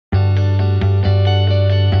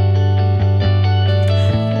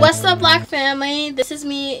Black family? This is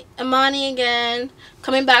me, Imani, again,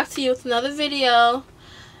 coming back to you with another video.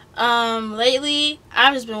 Lately,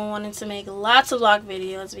 I've just been wanting to make lots of vlog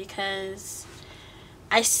videos because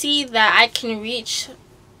I see that I can reach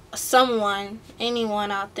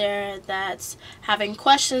anyone out there that's having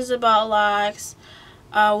questions about locks,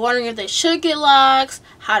 wondering if they should get locks,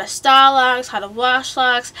 how to style locks, how to wash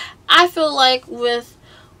locks. I feel like with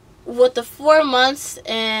the 4 months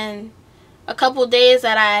and a couple days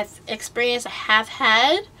that I've experienced, I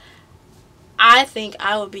think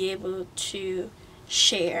I will be able to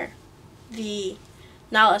share the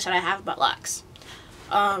knowledge that I have about locks.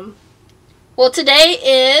 Well, today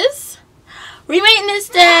is Re-Maintenance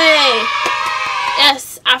Day.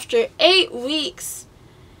 Yes, after 8 weeks,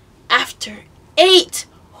 after 8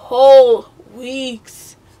 whole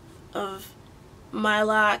weeks of my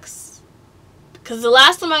locks, because the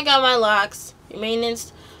last time I got my locks,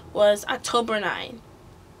 maintenance, was October 9.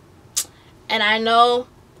 And I know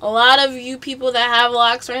a lot of you people that have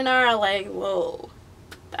locks right now are like, whoa,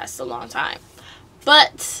 that's a long time.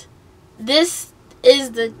 But this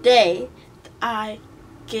is the day that I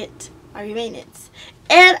get my maintenance.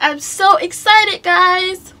 And I'm so excited,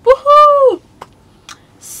 guys. Woohoo!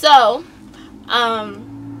 So, I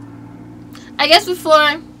guess since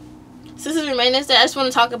it's maintenance day, I just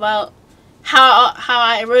want to talk about how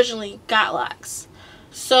I originally got locks.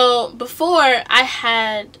 So before, I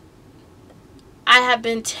had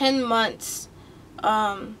been 10 months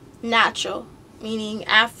natural, meaning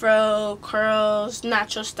afro, curls,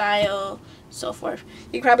 natural style, so forth.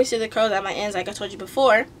 You can probably see the curls at my ends like I told you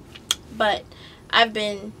before, but I've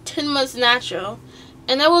been 10 months natural.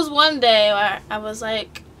 And there was one day where I was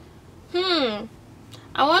like, I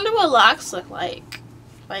wonder what locks look like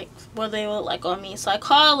what they look like on me. So I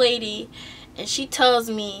call a lady and she tells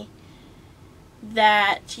me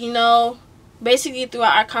that, basically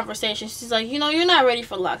throughout our conversation, she's like, you're not ready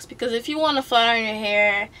for locks, because if you want to flat iron your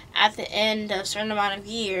hair at the end of a certain amount of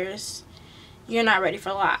years, you're not ready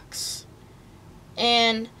for locks.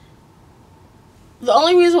 And the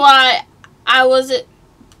only reason why I wasn't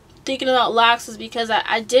thinking about locks is because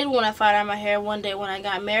I did want to flat iron my hair one day when I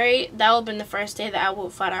got married. That would have been the first day that I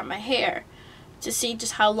would flat iron my hair to see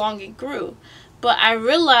just how long it grew. But I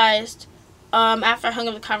realized after I hung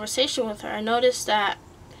up the conversation with her, I noticed that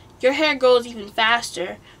your hair grows even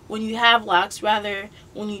faster when you have locks rather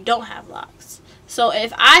when you don't have locks. So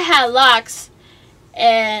if I had locks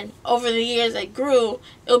and over the years it grew,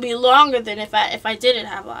 it would be longer than if I didn't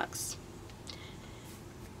have locks.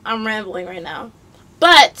 I'm rambling right now.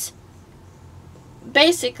 But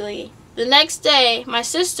basically, the next day, my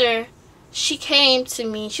sister, she came to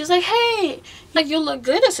me. She was like, hey, you look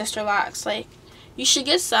good in Sisterlocks. You should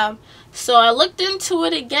get some. So I looked into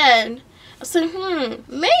it again. I said,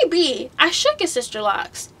 maybe I should get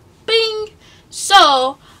Sisterlocks. Bing!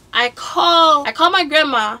 So I call my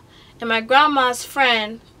grandma, and my grandma's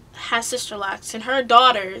friend has Sisterlocks, and her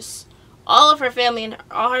daughters, all of her family and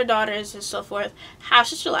all her daughters and so forth have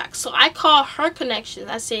Sisterlocks. So I call her connections.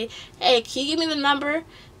 I say, hey, can you give me the number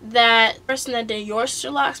that person that did your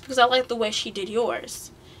Sisterlocks, because I like the way she did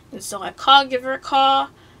yours. And so I give her a call,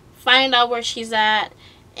 find out where she's at,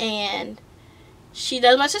 and she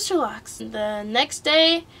does my Sisterlocks. The next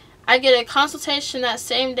day, I get a consultation that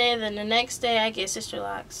same day. Then the next day, I get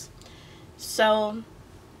Sisterlocks. So,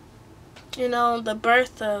 the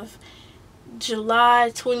birth of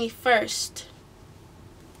July 21st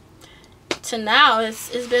to now,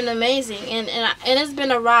 it's been amazing, and it's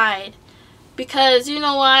been a ride, because you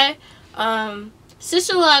know why?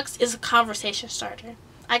 Sisterlocks is a conversation starter.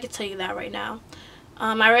 I can tell you that right now.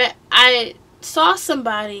 I saw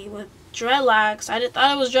somebody with dreadlocks. I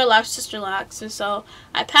thought it was dreadlocks, Sisterlocks, and so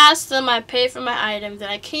I passed them. I paid for my item. Then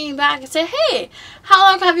I came back and said, hey, how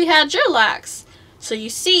long have you had dreadlocks? So you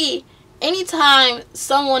see, anytime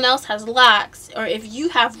someone else has locks, or if you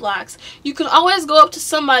have locks, you can always go up to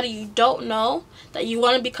somebody you don't know that you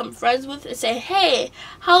want to become friends with and say, hey,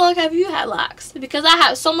 how long have you had locks? Because I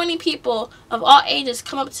have so many people of all ages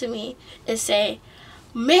come up to me and say,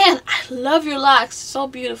 man, I love your locks. So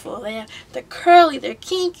beautiful. They're curly, they're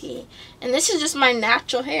kinky, and this is just my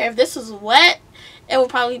natural hair. If this was wet, it would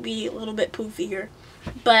probably be a little bit poofier.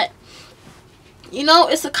 But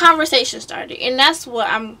it's a conversation starter, and that's what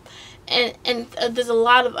I'm. And there's a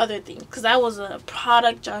lot of other things, because I was a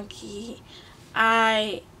product junkie.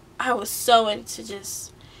 I was so into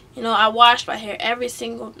just, I washed my hair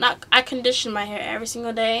I conditioned my hair every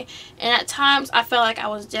single day, and at times I felt like I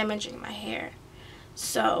was damaging my hair.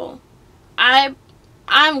 So I'm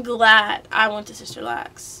glad I went to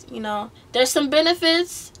Sisterlocks. There's some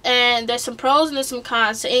benefits and there's some pros and there's some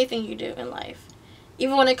cons to anything you do in life.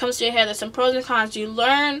 even when it comes to your hair, there's some pros and cons. You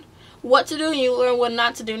learn what to do and you learn what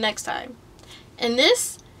not to do next time. And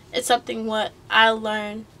this is something what I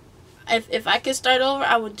learned. If I could start over,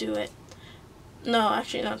 I would do it. No,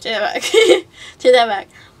 actually, no, take that back. Take that back.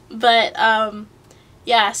 But,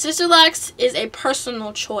 yeah, Sisterlocks is a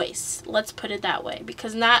personal choice. Let's put it that way.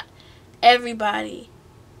 Because not everybody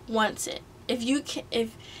wants it. If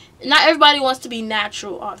not everybody wants to be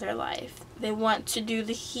natural all their life. They want to do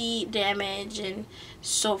the heat damage and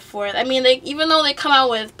so forth. I mean, even though they come out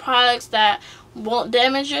with products that won't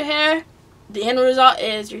damage your hair, the end result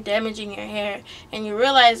is you're damaging your hair. And you're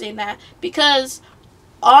realizing that because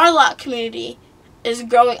our lock community is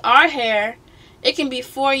growing our hair, it can be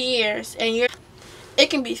 4 years and your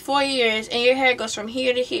hair goes from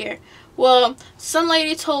here to here. Well, some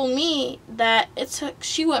lady told me that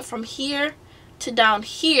she went from here to down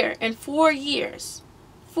here in 4 years.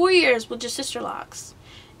 4 years with just Sisterlocks.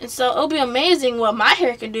 And so it'll be amazing what my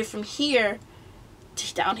hair can do from here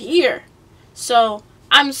to down here. So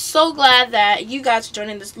I'm so glad that you guys are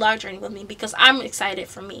joining this vlog journey with me because I'm excited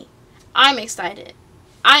for me. I'm excited.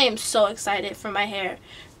 I am so excited for my hair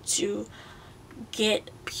to get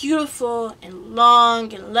beautiful and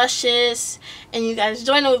long and luscious, and you guys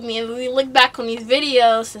join with me and we look back on these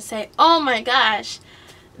videos and say, oh my gosh,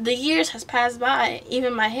 the years has passed by,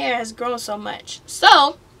 even my hair has grown so much.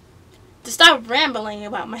 So to stop rambling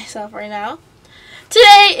about myself right now,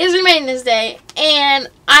 today is Maintenance Day and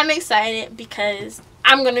I'm excited because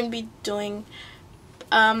I'm going to be doing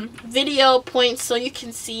video points so you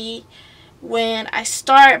can see when I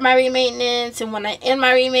start my re-maintenance and when I end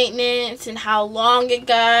my re-maintenance and how long it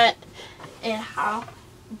got and how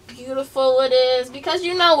beautiful it is. Because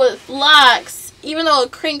you know, with locks, even though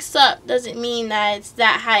it crinks up doesn't mean that it's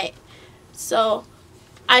that height. So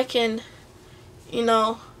I can, you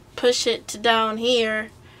know, push it to down here,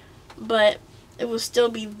 but it will still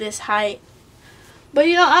be this height. But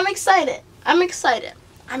you know, I'm excited. I'm excited.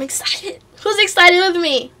 I'm excited. Who's excited with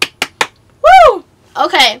me? Woo!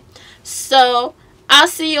 Okay. So, I'll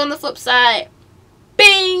see you on the flip side.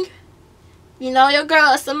 Bing! You know your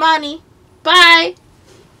girl, Samani. Bye!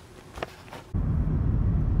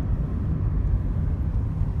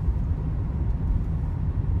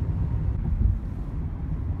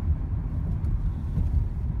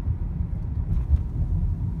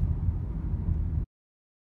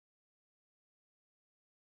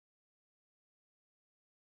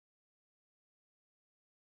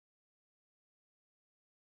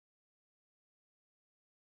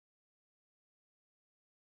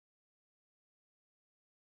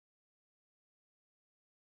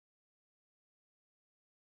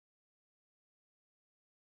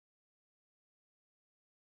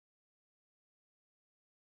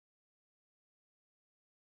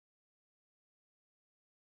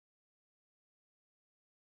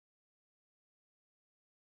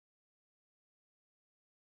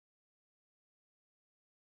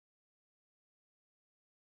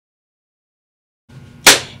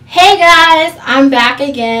 Hey guys, I'm back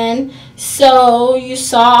again. So you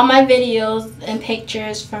saw my videos and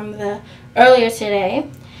pictures from the earlier today,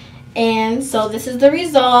 and so this is the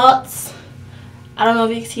results. I don't know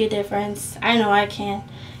if you can see a difference. I know I can.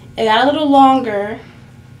 It got a little longer.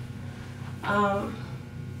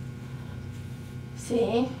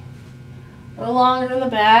 See, a little longer in the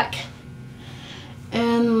back,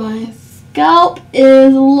 and my scalp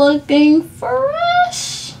is looking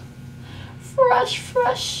fresh.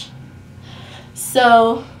 Fresh.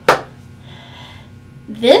 So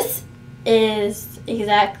this is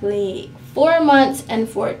exactly 4 months and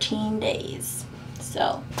 14 days.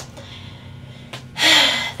 So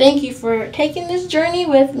thank you for taking this journey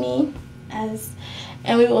with me, and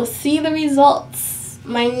we will see the results.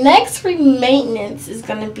 My next maintenance is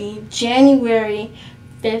going to be January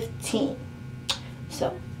 15th.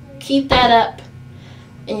 So keep that up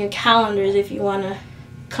in your calendars if you want to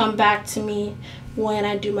come back to me when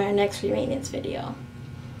I do my next maintenance video.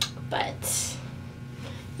 But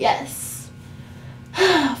yes,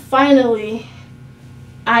 finally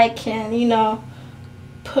I can, you know,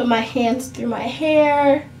 put my hands through my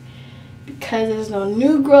hair because there's no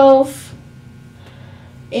new growth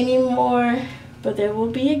anymore, but there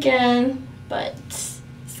will be again. But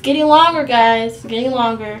it's getting longer, guys. It's getting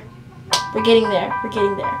longer. We're getting there.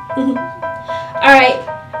 All right,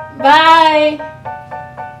 bye.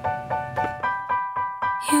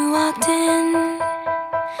 You walked in